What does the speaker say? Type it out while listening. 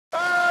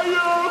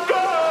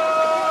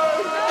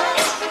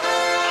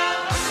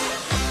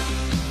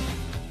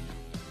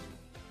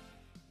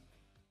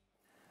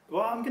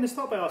going to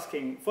start by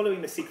asking,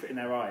 following The Secret in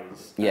Their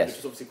Eyes, Yes. which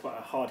was obviously quite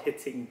a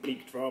hard-hitting,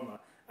 bleak drama,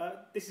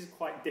 this is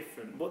quite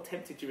different. What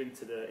tempted you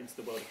into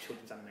the world of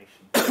children's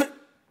animation?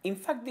 In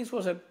fact, this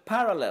was a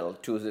parallel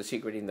to The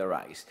Secret in Their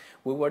Eyes.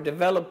 We were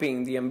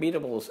developing the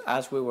Unbeatables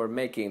as we were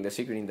making The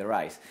Secret in Their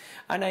Eyes.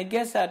 And I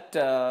guess that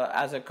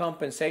as a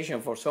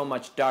compensation for so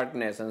much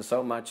darkness and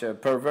so much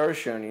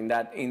perversion in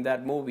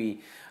that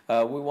movie,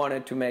 we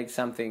wanted to make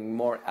something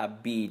more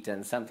upbeat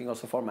and something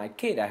also for my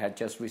kid. I had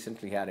just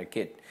recently had a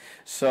kid.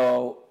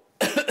 So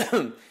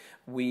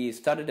we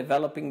started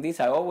developing this.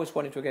 I always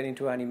wanted to get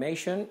into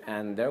animation,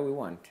 and there we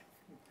went.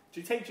 Do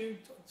you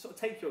sort of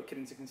take your kid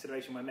into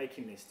consideration when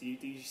making this? Do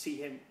you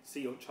see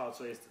your child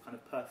as the kind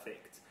of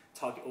perfect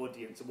target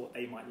audience of what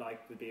they might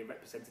like, would be a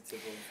representative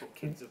of what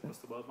kids across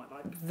the world might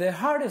like? The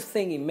hardest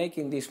thing in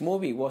making this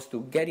movie was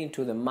to get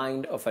into the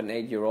mind of an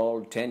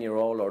 8-year-old,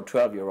 10-year-old, or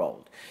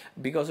 12-year-old,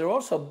 because there are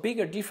also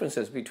bigger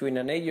differences between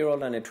an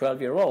 8-year-old and a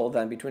 12-year-old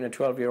than between a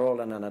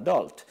 12-year-old and an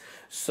adult.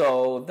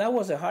 So that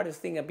was the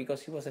hardest thing,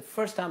 because it was the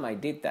first time I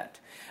did that.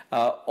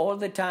 All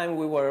the time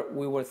we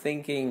were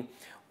thinking,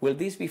 will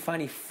this be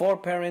funny for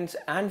parents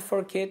and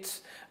for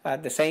kids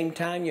at the same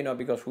time? You know,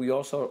 because we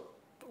also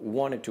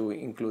wanted to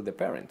include the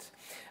parents.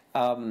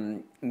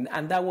 And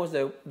that was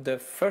the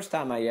first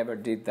time I ever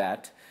did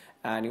that.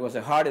 And it was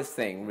the hardest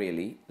thing,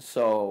 really.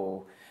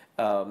 So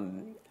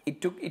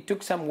it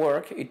took some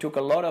work. It took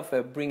a lot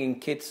of bringing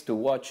kids to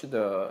watch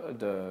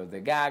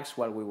the gags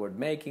while we were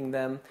making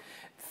them.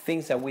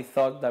 Things that we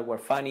thought that were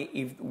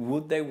funny,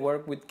 would they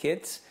work with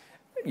kids?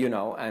 You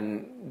know,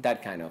 and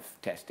that kind of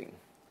testing.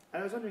 And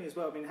I was wondering as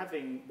well, I mean,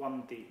 having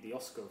won the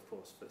Oscar, of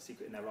course, for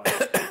Secret in Their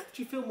Eyes,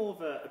 do you feel more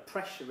of a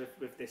pressure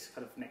with this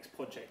kind of next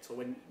project, or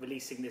when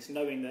releasing this,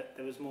 knowing that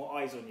there was more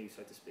eyes on you,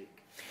 so to speak?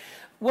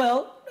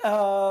 Well,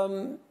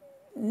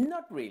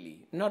 not really.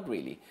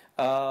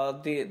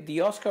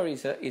 The Oscar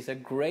is a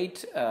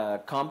great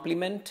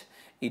compliment.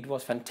 It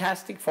was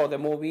fantastic for the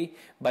movie,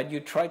 but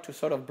you try to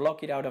sort of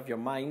block it out of your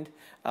mind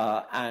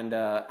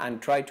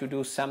and try to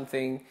do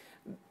something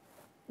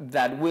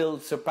that will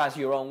surpass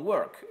your own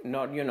work.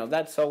 Not, you know,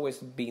 that's always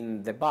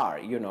been the bar.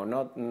 You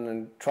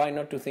know, try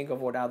not to think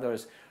of what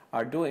others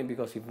are doing,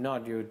 because if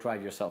not, you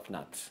drive yourself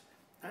nuts.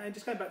 And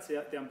just going back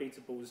to the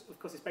Unbeatables, of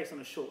course, it's based on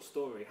a short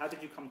story. How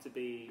did you come to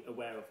be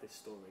aware of this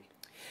story?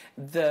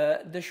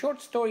 The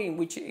short story in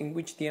which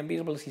the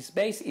Unbeatables is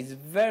based is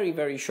very,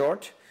 very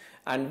short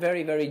and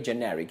very, very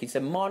generic. It's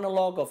a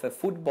monologue of a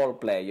football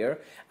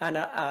player, and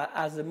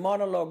as the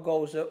monologue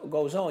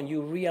goes on,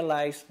 you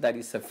realize that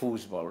it's a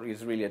foosball.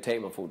 It's really a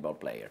table football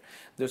player.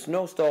 There's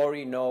no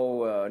story,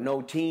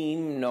 no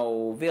team,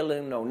 no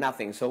villain, no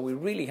nothing. So we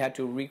really had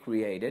to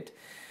recreate it,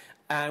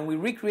 and we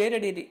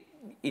recreated it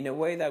in a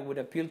way that would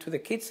appeal to the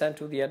kids and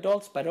to the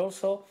adults, but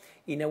also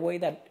in a way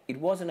that it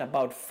wasn't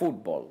about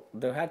football.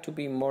 There had to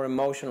be more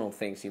emotional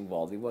things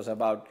involved. It was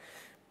about,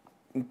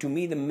 to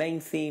me, the main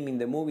theme in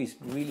the movie is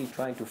really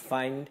trying to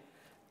find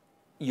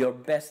your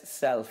best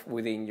self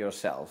within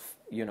yourself.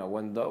 You know,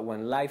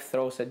 when life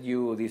throws at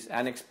you these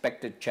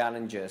unexpected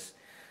challenges,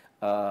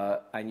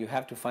 and you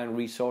have to find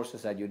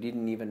resources that you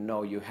didn't even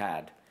know you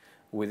had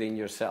within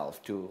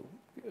yourself to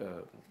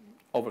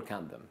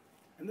overcome them.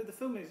 And the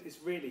film is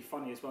really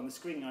funny as well. On the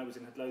screening I was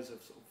in, had loads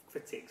of sort of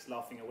critics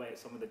laughing away at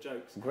some of the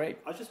jokes. Great.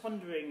 I was just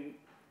wondering,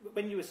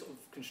 when you were sort of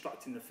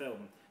constructing the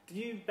film, did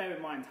you bear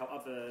in mind how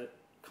other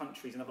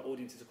countries and other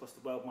audiences across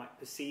the world might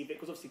perceive it?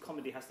 Because obviously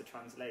comedy has to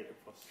translate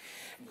across.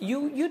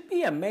 You'd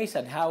be amazed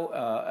at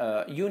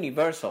how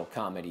universal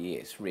comedy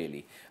is,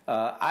 really.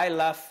 I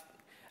laugh.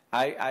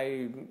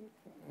 I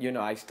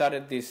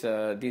started this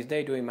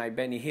day doing my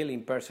Benny Hill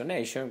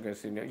impersonation,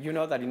 because you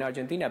know that in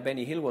Argentina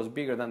Benny Hill was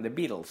bigger than the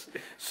Beatles.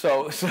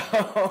 So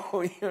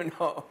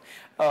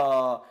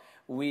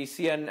we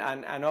see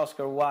an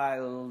Oscar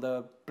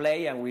Wilde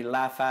play and we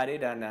laugh at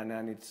it,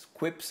 and its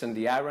quips and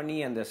the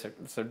irony and the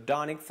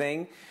sardonic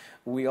thing.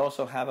 We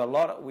also have a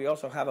lot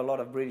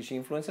of British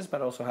influences,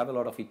 but also have a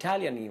lot of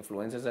Italian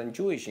influences and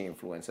Jewish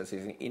influences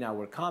in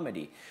our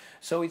comedy.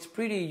 So it's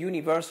pretty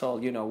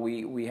universal. You know,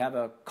 we have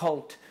a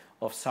cult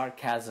of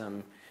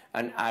sarcasm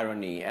and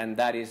irony, and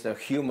that is the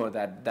humor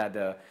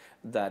that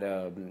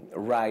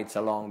rides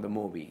along the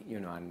movie. You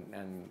know,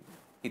 and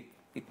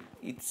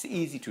it's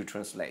easy to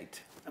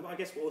translate. I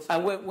guess what also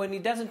and when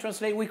it doesn't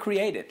translate, we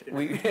create it. I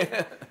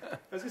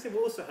was going to say,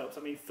 what also helps,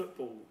 I mean,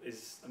 football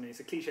is, I mean, it's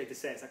a cliche to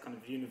say it's that kind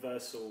of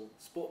universal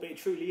sport, but it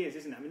truly is,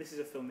 isn't it? I mean, this is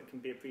a film that can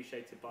be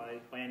appreciated by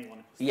anyone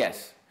across the world.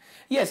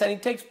 Yes, and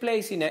it takes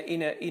place in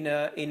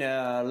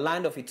a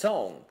land of its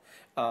own.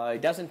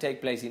 It doesn't take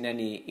place in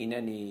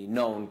any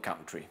known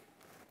country.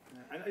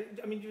 And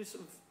I mean, you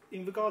sort of,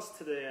 in regards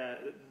to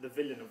the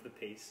villain of the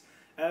piece,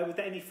 were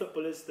there any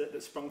footballers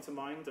that sprung to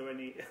mind, or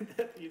any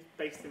that you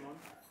based him on?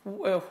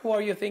 Well, who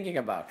are you thinking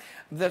about?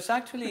 There's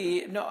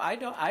actually no.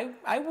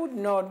 I would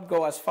not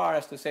go as far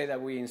as to say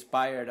that we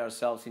inspired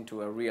ourselves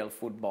into a real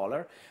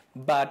footballer,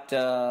 but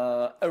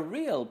a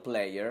real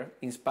player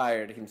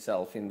inspired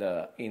himself in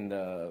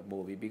the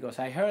movie, because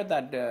I heard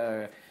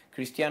that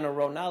Cristiano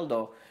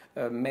Ronaldo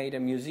made a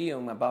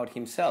museum about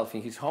himself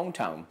in his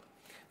hometown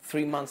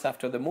 3 months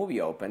after the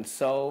movie opened,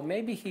 so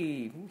maybe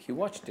he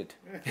watched it.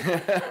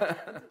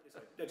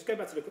 Just go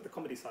back to the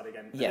comedy side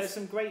again. Yes. There's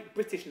some great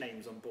British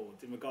names on board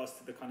in regards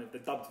to the kind of the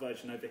dubbed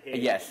version over here.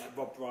 Yes. Like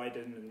Rob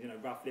Brydon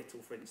and Ralph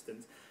Little, for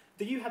instance.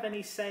 Do you have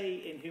any say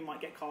in who might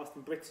get cast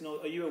in Britain, or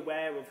are you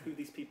aware of who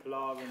these people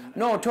are?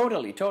 No,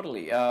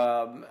 totally.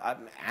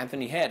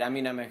 Anthony Head. I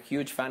mean, I'm a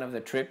huge fan of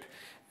The Trip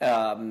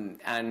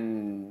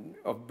and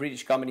of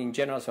British comedy in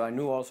general, so I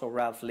knew also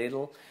Ralph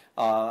Little.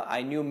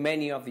 I knew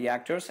many of the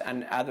actors,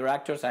 and other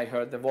actors I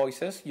heard the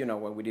voices,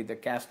 when we did the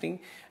casting,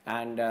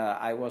 and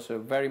I was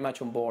very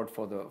much on board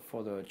for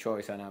the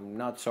choice, and I'm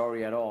not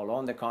sorry at all.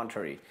 On the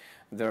contrary,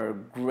 they're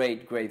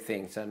great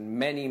things, and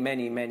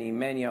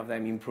many of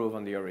them improve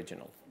on the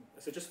original.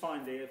 So just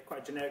finally,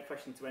 quite a generic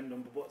question to end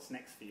on, but what's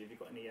next for you? Have you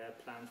got any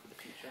plans for the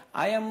future?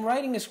 I am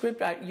writing a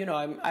script.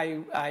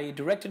 I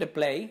directed a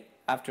play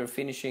after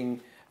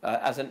finishing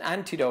as an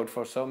antidote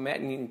for so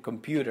many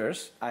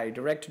computers. I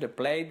directed a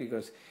play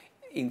because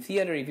in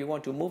theater, if you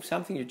want to move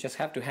something, you just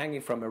have to hang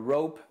it from a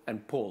rope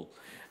and pull.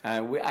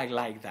 I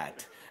like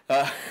that.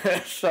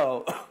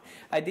 So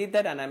I did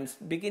that, and I'm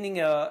beginning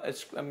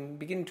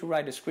to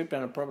write a script,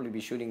 and I'll probably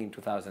be shooting in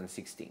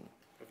 2016.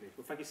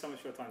 Well, thank you so much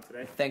for your time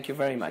today. Thank you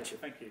very much.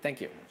 Thank you. Thank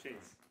you. Cheers.